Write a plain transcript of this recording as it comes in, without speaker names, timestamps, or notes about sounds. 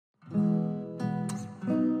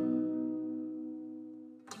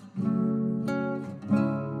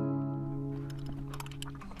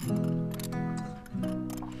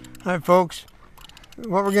Hi folks,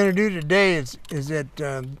 what we're going to do today is that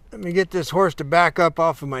let me get this horse to back up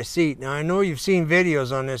off of my seat. Now I know you've seen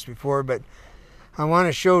videos on this before, but I want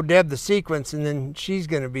to show Deb the sequence and then she's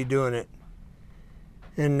going to be doing it.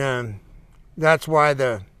 And that's why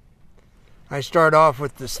I start off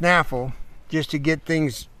with the snaffle just to get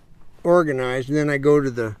things organized, and then I go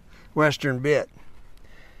to the western bit.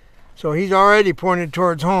 So he's already pointed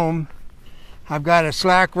towards home. I've got a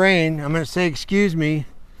slack rein. I'm going to say excuse me.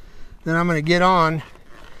 Then I'm going to get on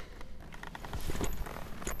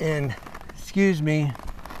and excuse me,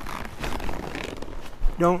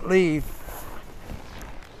 don't leave.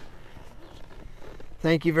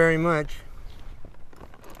 Thank you very much.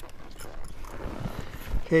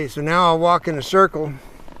 Okay, so now I'll walk in a circle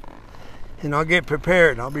and I'll get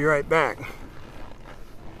prepared. I'll be right back.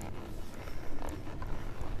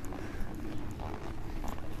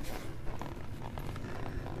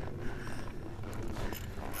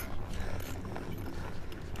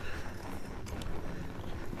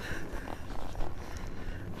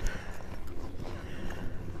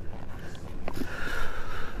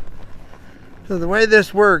 So the way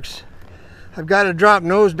this works, I've got a drop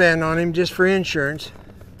noseband on him just for insurance,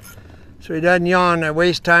 so he doesn't yawn. I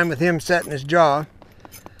waste time with him setting his jaw.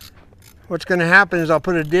 What's going to happen is I'll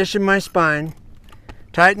put a dish in my spine,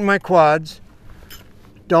 tighten my quads,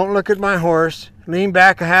 don't look at my horse, lean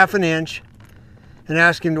back a half an inch, and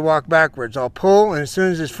ask him to walk backwards. I'll pull, and as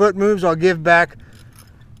soon as his foot moves, I'll give back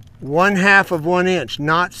 1/2 of 1 inch,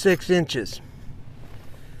 not 6 inches.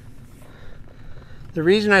 The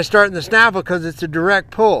reason I start in the snaffle because it's a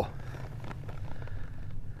direct pull.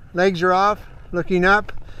 Legs are off, looking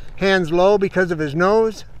up, hands low because of his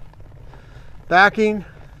nose. Backing,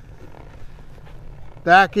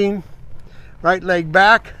 backing, right leg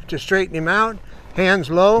back to straighten him out. Hands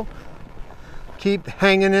low, keep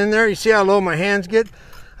hanging in there. You see how low my hands get?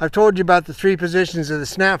 I've told you about the 3 positions of the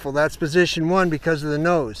snaffle. That's position 1 because of the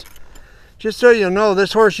nose. Just so you'll know,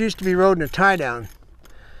 this horse used to be rode in a tie down.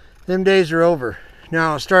 Them days are over.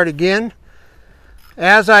 Now I'll start again.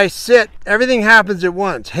 As I sit, everything happens at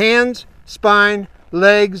once. Hands, spine,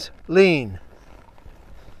 legs, lean.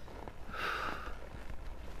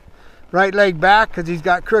 Right leg back because he's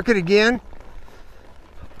got crooked again.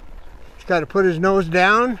 He's got to put his nose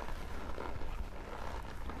down.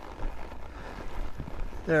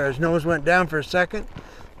 There, his nose went down for a second.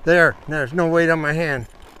 There's no weight on my hand.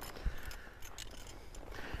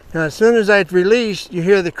 Now as soon as I release, you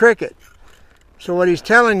hear the cricket. So what he's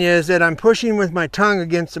telling you is that I'm pushing with my tongue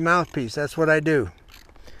against the mouthpiece. That's what I do,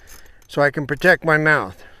 so I can protect my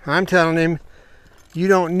mouth. I'm telling him, you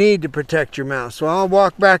don't need to protect your mouth. So I'll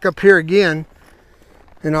walk back up here again,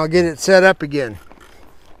 and I'll get it set up again.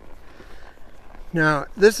 Now,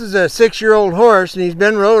 this is a 6-year-old horse, and he's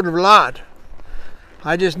been rode a lot.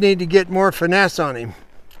 I just need to get more finesse on him.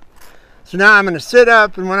 So now I'm going to sit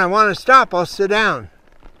up, and when I want to stop, I'll sit down.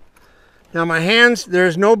 Now my hands,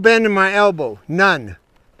 there's no bend in my elbow, none,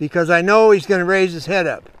 because I know he's going to raise his head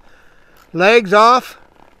up. Legs off,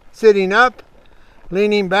 sitting up,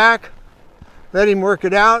 leaning back, let him work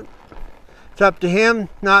it out. It's up to him,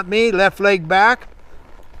 not me. Left leg back,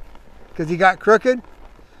 because he got crooked.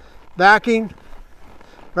 Backing,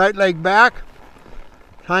 right leg back.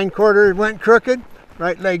 Hind quarter went crooked,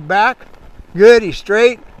 right leg back. Good, he's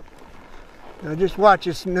straight. Now just watch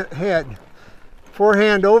his head.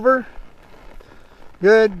 Forehand over.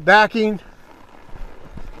 Good, backing,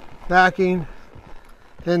 backing,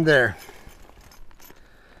 and there.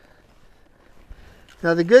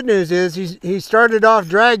 Now the good news is he started off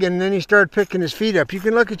dragging and then he started picking his feet up. You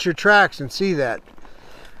can look at your tracks and see that.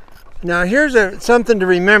 Now here's something to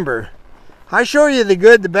remember. I show you the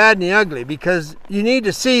good, the bad, and the ugly because you need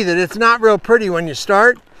to see that it's not real pretty when you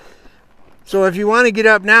start. So if you want to get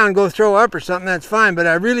up now and go throw up or something, that's fine. But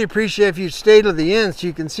I really appreciate if you stay to the end so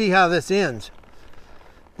you can see how this ends.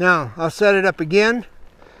 Now, I'll set it up again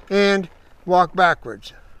and walk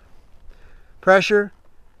backwards. Pressure,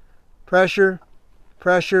 pressure,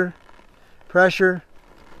 pressure, pressure,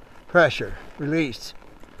 pressure. Release,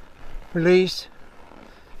 release,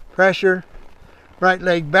 pressure. Right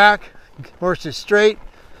leg back, horse is straight,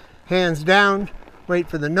 hands down, wait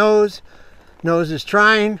for the nose. Nose is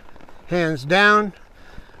trying, hands down,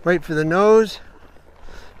 wait for the nose,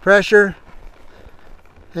 pressure,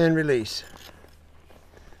 and release.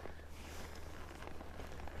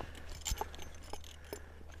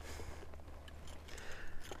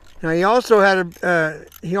 Now he also had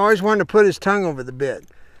he always wanted to put his tongue over the bit.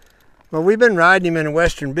 Well, we've been riding him in a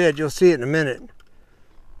western bit. You'll see it in a minute.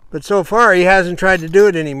 But so far he hasn't tried to do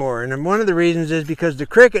it anymore. And one of the reasons is because the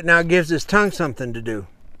cricket now gives his tongue something to do.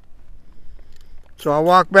 So I'll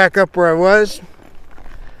walk back up where I was.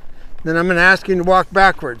 Then I'm going to ask him to walk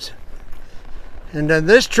backwards. And then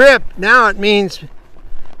this trip, now it means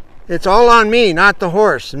it's all on me, not the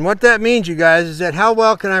horse. And what that means, you guys, is that how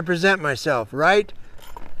well can I present myself right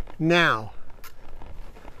now?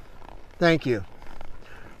 Thank you.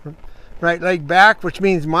 Right leg back, which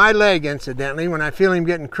means my leg, incidentally, when I feel him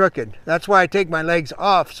getting crooked. That's why I take my legs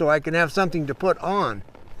off, so I can have something to put on.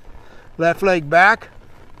 Left leg back.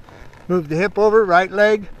 Move the hip over, right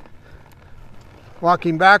leg.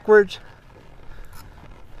 Walking backwards.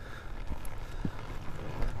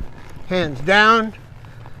 Hands down.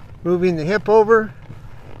 Moving the hip over.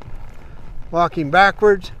 Walking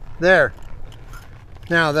backwards. There.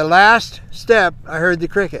 Now, the last step, I heard the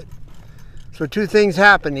cricket. So two things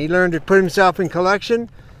happened. He learned to put himself in collection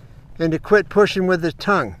and to quit pushing with his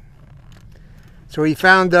tongue. So he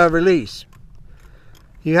found the release.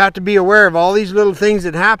 You have to be aware of all these little things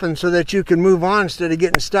that happen so that you can move on instead of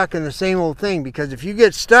getting stuck in the same old thing. Because if you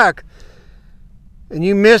get stuck and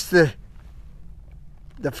you miss the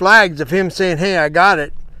flags of him saying, hey, I got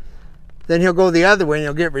it, then he'll go the other way and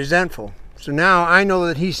he'll get resentful. So now I know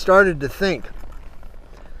that he started to think.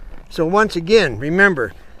 So once again,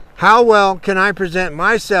 remember, how well can I present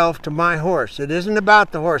myself to my horse? It isn't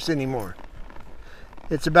about the horse anymore.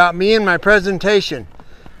 It's about me and my presentation.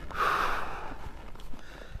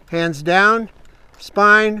 Hands down,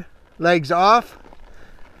 spine, legs off,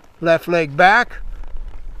 left leg back,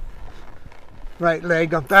 right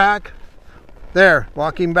leg up back. There,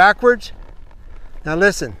 walking backwards. Now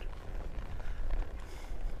listen.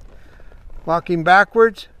 Walking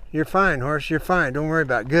backwards, you're fine, horse, you're fine. Don't worry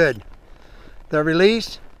about it. Good. The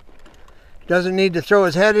release. Doesn't need to throw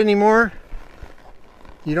his head anymore.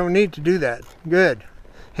 You don't need to do that. Good.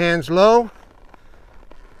 Hands low.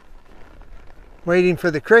 Waiting for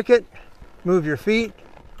the cricket. Move your feet.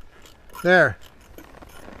 There.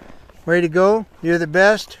 Way to go. You're the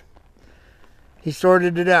best. He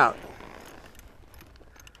sorted it out.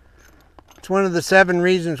 It's one of the 7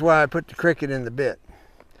 reasons why I put the cricket in the bit.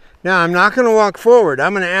 Now, I'm not going to walk forward.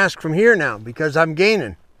 I'm going to ask from here now because I'm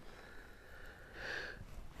gaining.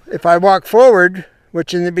 If I walk forward,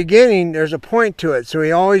 which in the beginning there's a point to it, so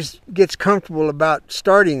he always gets comfortable about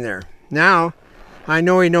starting there. Now, I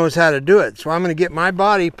know he knows how to do it, so I'm going to get my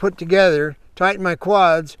body put together, tighten my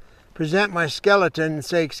quads, present my skeleton, and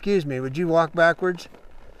say, excuse me, would you walk backwards?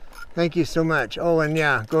 Thank you so much. Oh, and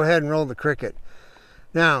yeah, go ahead and roll the cricket.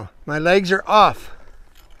 Now, my legs are off.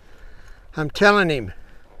 I'm telling him,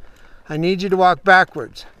 I need you to walk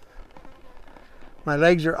backwards. My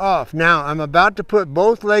legs are off. Now, I'm about to put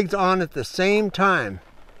both legs on at the same time.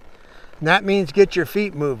 And that means get your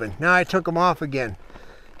feet moving. Now I took them off again.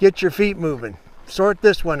 Get your feet moving. Sort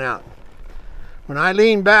this one out. When I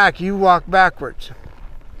lean back, you walk backwards.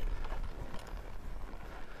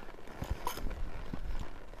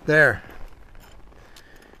 There.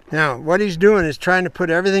 Now, what he's doing is trying to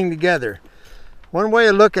put everything together. One way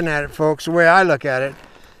of looking at it, folks, the way I look at it,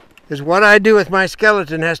 is what I do with my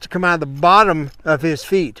skeleton has to come out of the bottom of his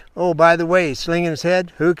feet. Oh, by the way, he's slinging his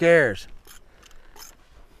head. Who cares?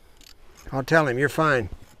 I'll tell him, you're fine.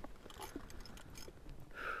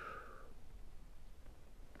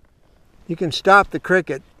 You can stop the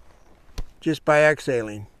cricket just by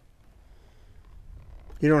exhaling.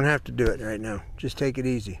 You don't have to do it right now. Just take it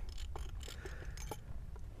easy.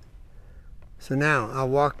 So now, I'll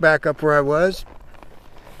walk back up where I was.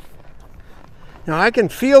 Now I can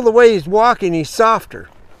feel the way he's walking, he's softer.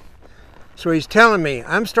 So he's telling me,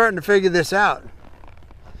 I'm starting to figure this out.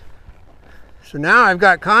 So now I've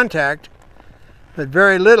got contact, but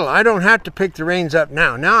very little. I don't have to pick the reins up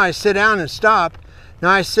now. Now I sit down and stop. Now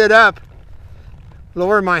I sit up,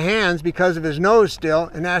 lower my hands because of his nose still,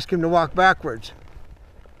 and ask him to walk backwards.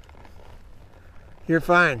 You're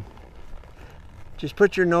fine. Just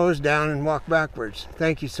put your nose down and walk backwards.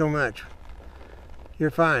 Thank you so much. You're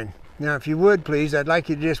fine. Now, if you would, please, I'd like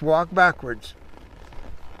you to just walk backwards.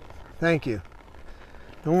 Thank you.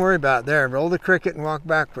 Don't worry about it. There, roll the cricket and walk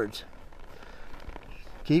backwards.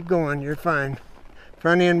 Keep going, you're fine.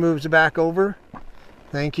 Front end moves back over.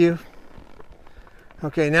 Thank you.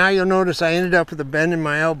 Okay, now you'll notice I ended up with a bend in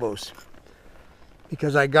my elbows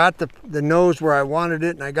because I got the nose where I wanted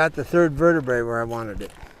it and I got the third vertebrae where I wanted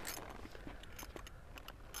it.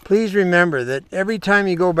 Please remember that every time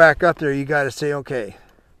you go back up there, you got to say, okay,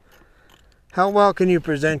 how well can you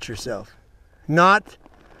present yourself? Not,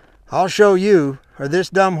 I'll show you, or this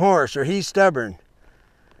dumb horse, or he's stubborn.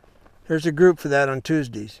 There's a group for that on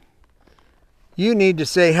Tuesdays. You need to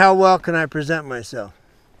say, how well can I present myself?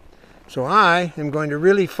 So I am going to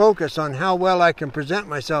really focus on how well I can present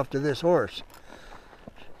myself to this horse.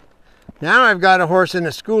 Now I've got a horse in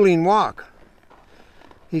a schooling walk.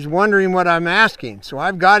 He's wondering what I'm asking. So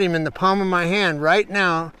I've got him in the palm of my hand right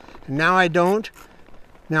now. And now I don't.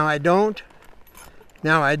 Now I don't.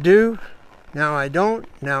 Now I do. Now I don't.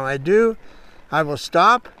 Now I do. I will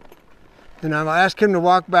stop. And I will ask him to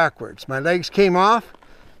walk backwards. My legs came off.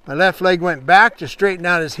 My left leg went back to straighten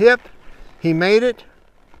out his hip. He made it.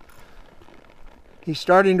 He's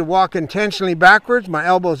starting to walk intentionally backwards. My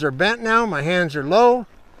elbows are bent now. My hands are low.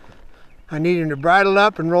 I need him to bridle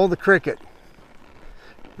up and roll the cricket.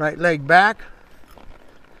 Right leg back.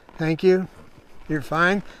 Thank you. You're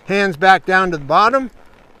fine. Hands back down to the bottom.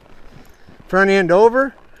 Front end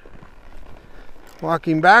over.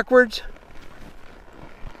 Walking backwards.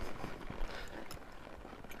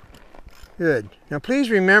 Good. Now please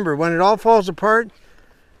remember, when it all falls apart,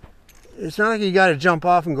 it's not like you got to jump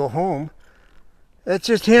off and go home. That's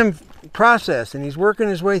just him processing. He's working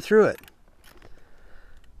his way through it.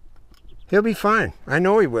 He'll be fine. I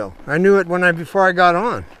know he will. I knew it before I got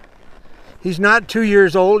on. He's not 2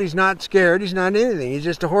 years old. He's not scared. He's not anything. He's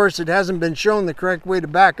just a horse that hasn't been shown the correct way to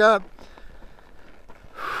back up.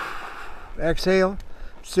 Exhale.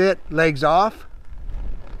 Sit. Legs off.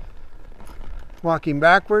 Walking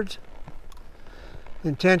backwards.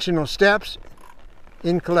 Intentional steps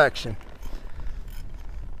in collection.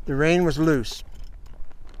 The rein was loose.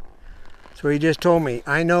 So he just told me,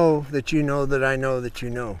 I know that you know that I know that you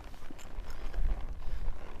know.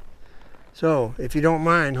 So, if you don't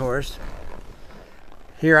mind, horse,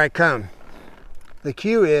 here I come. The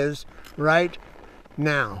cue is right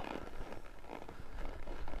now.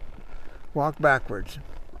 Walk backwards.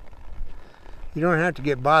 You don't have to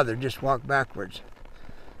get bothered, just walk backwards.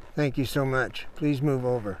 Thank you so much. Please move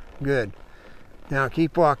over. Good. Now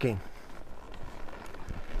keep walking.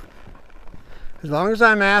 As long as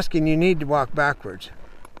I'm asking, you need to walk backwards.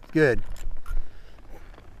 Good.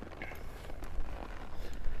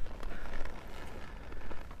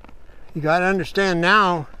 You got to understand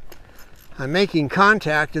now, I'm making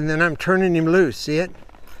contact and then I'm turning him loose. See it?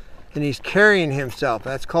 And he's carrying himself.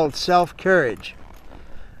 That's called self-carriage.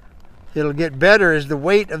 It'll get better as the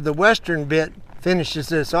weight of the western bit finishes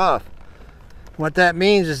this off. What that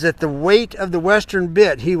means is that the weight of the western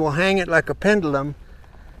bit, he will hang it like a pendulum,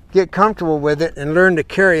 get comfortable with it, and learn to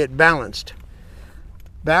carry it balanced.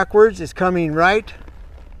 Backwards is coming right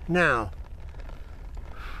now.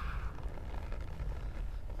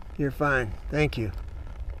 You're fine. Thank you.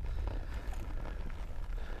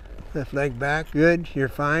 Left leg back. Good. You're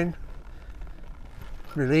fine.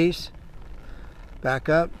 Release. Back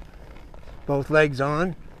up. Both legs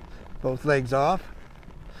on. Both legs off.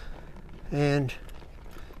 And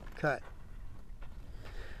cut.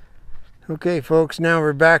 Okay, folks, now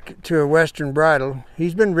we're back to a western bridle.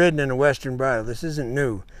 He's been ridden in a western bridle. This isn't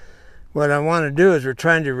new. What I want to do is we're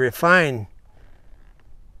trying to refine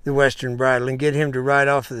the western bridle and get him to ride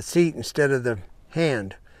off of the seat instead of the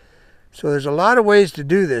hand. So there's a lot of ways to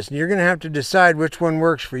do this, and you're going to have to decide which one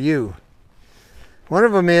works for you. One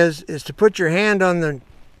of them is to put your hand on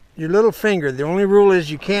your little finger. The only rule is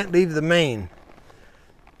you can't leave the mane.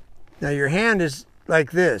 Now your hand is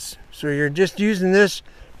like this, so you're just using this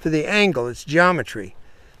for the angle. It's geometry.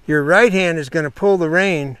 Your right hand is going to pull the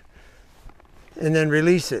rein and then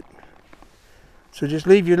release it. So just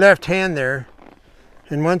leave your left hand there,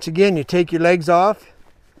 and once again you take your legs off,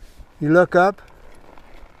 you look up,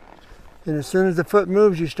 and as soon as the foot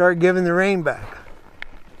moves you start giving the rein back.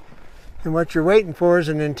 And what you're waiting for is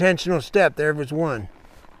an intentional step. There was one.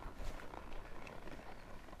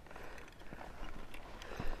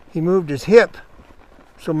 He moved his hip,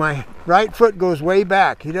 so my right foot goes way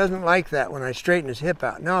back. He doesn't like that when I straighten his hip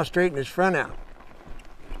out. Now I'll straighten his front out.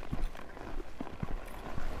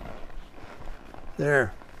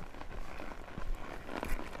 There.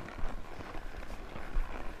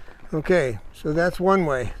 Okay, so that's one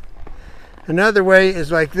way. Another way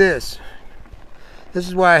is like this. This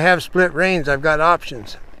is why I have split reins. I've got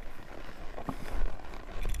options.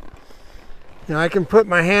 Now I can put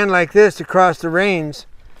my hand like this across the reins,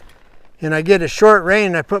 and I get a short rein,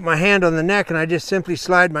 and I put my hand on the neck, and I just simply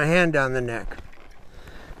slide my hand down the neck.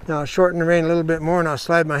 Now I'll shorten the rein a little bit more, and I'll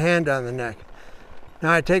slide my hand down the neck.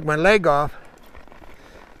 Now I take my leg off.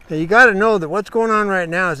 Now you got to know that what's going on right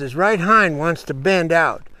now is his right hind wants to bend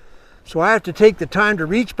out. So I have to take the time to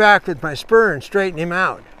reach back with my spur and straighten him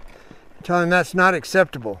out. Tell him that's not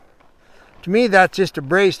acceptable. To me, that's just a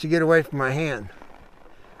brace to get away from my hand.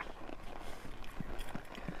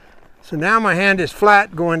 So now my hand is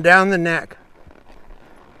flat going down the neck.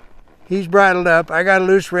 He's bridled up. I got a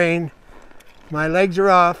loose rein. My legs are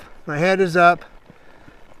off. My head is up.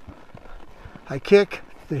 I kick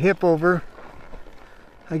the hip over.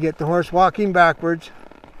 I get the horse walking backwards,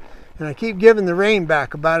 and I keep giving the rein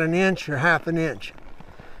back about an inch or half an inch.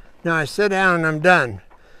 Now I sit down and I'm done.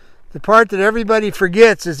 The part that everybody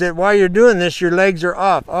forgets is that while you're doing this, your legs are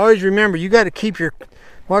off. Always remember, you got to keep your,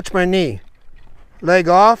 watch my knee. Leg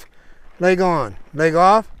off, leg on, leg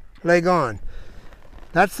off, leg on.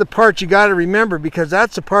 That's the part you got to remember, because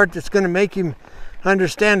that's the part that's going to make him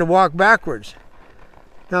understand to walk backwards.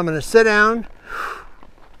 Now I'm going to sit down,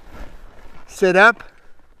 sit up,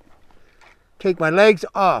 take my legs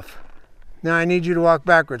off. Now I need you to walk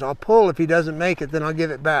backwards. I'll pull if he doesn't make it, then I'll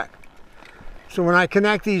give it back. So when I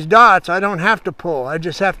connect these dots, I don't have to pull. I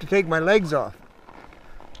just have to take my legs off.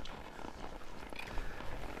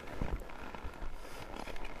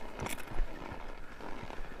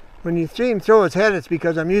 When you see him throw his head, it's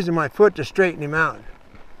because I'm using my foot to straighten him out.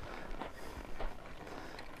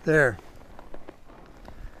 There.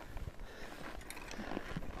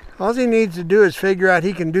 All he needs to do is figure out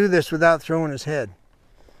he can do this without throwing his head.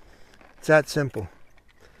 It's that simple.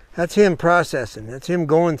 That's him processing. That's him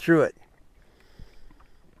going through it.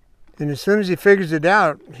 And as soon as he figures it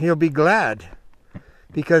out, he'll be glad,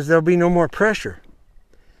 because there'll be no more pressure.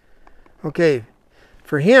 Okay,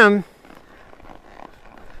 for him,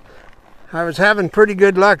 I was having pretty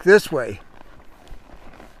good luck this way,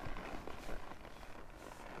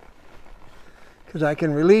 because I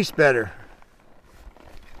can release better.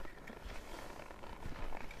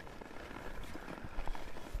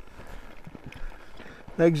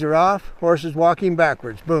 Legs are off, horse is walking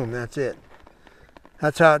backwards. Boom, that's it.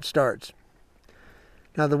 That's how it starts.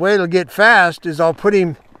 Now the way it'll get fast is I'll put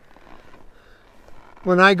him,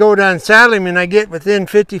 when I go down saddle him and I get within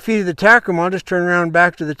 50 feet of the tack room, I'll just turn around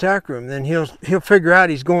back to the tack room. Then he'll figure out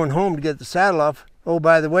he's going home to get the saddle off. Oh,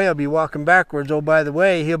 by the way, I'll be walking backwards. Oh, by the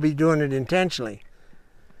way, he'll be doing it intentionally.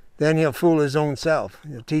 Then he'll fool his own self.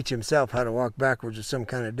 He'll teach himself how to walk backwards with some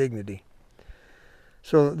kind of dignity.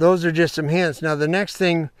 So those are just some hints. Now the next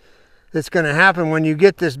thing that's going to happen when you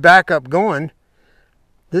get this back up going,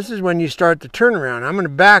 this is when you start the turnaround. I'm going to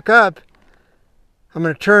back up. I'm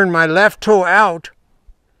going to turn my left toe out.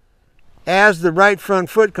 As the right front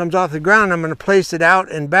foot comes off the ground, I'm going to place it out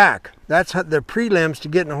and back. That's the prelims to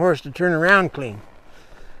getting a horse to turn around clean.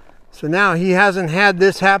 So now he hasn't had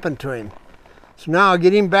this happen to him. So now I'll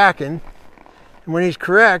get him backing. And when he's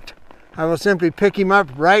correct, I will simply pick him up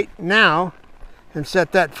right now and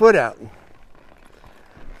set that foot out.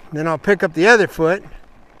 Then I'll pick up the other foot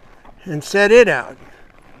and set it out.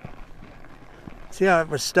 See how it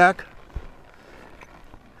was stuck?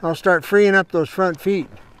 I'll start freeing up those front feet.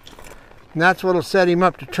 And that's what will set him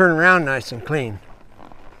up to turn around nice and clean.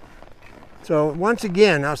 So once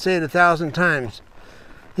again, I'll say it 1,000 times.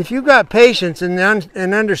 If you've got patience and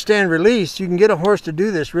understand release, you can get a horse to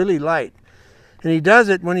do this really light. And he does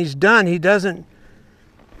it, when he's done, he's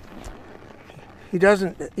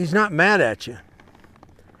not mad at you.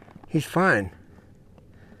 He's fine.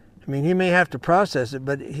 I mean, he may have to process it,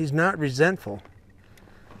 but he's not resentful.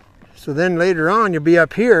 So then later on, you'll be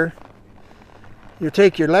up here, you'll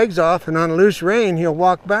take your legs off, and on a loose rein, he'll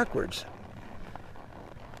walk backwards.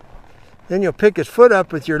 Then you'll pick his foot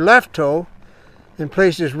up with your left toe and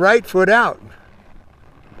place his right foot out.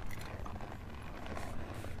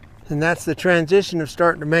 And that's the transition of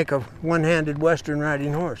starting to make a one-handed Western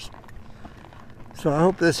riding horse. So I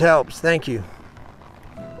hope this helps. Thank you.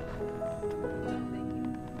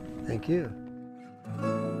 Thank you.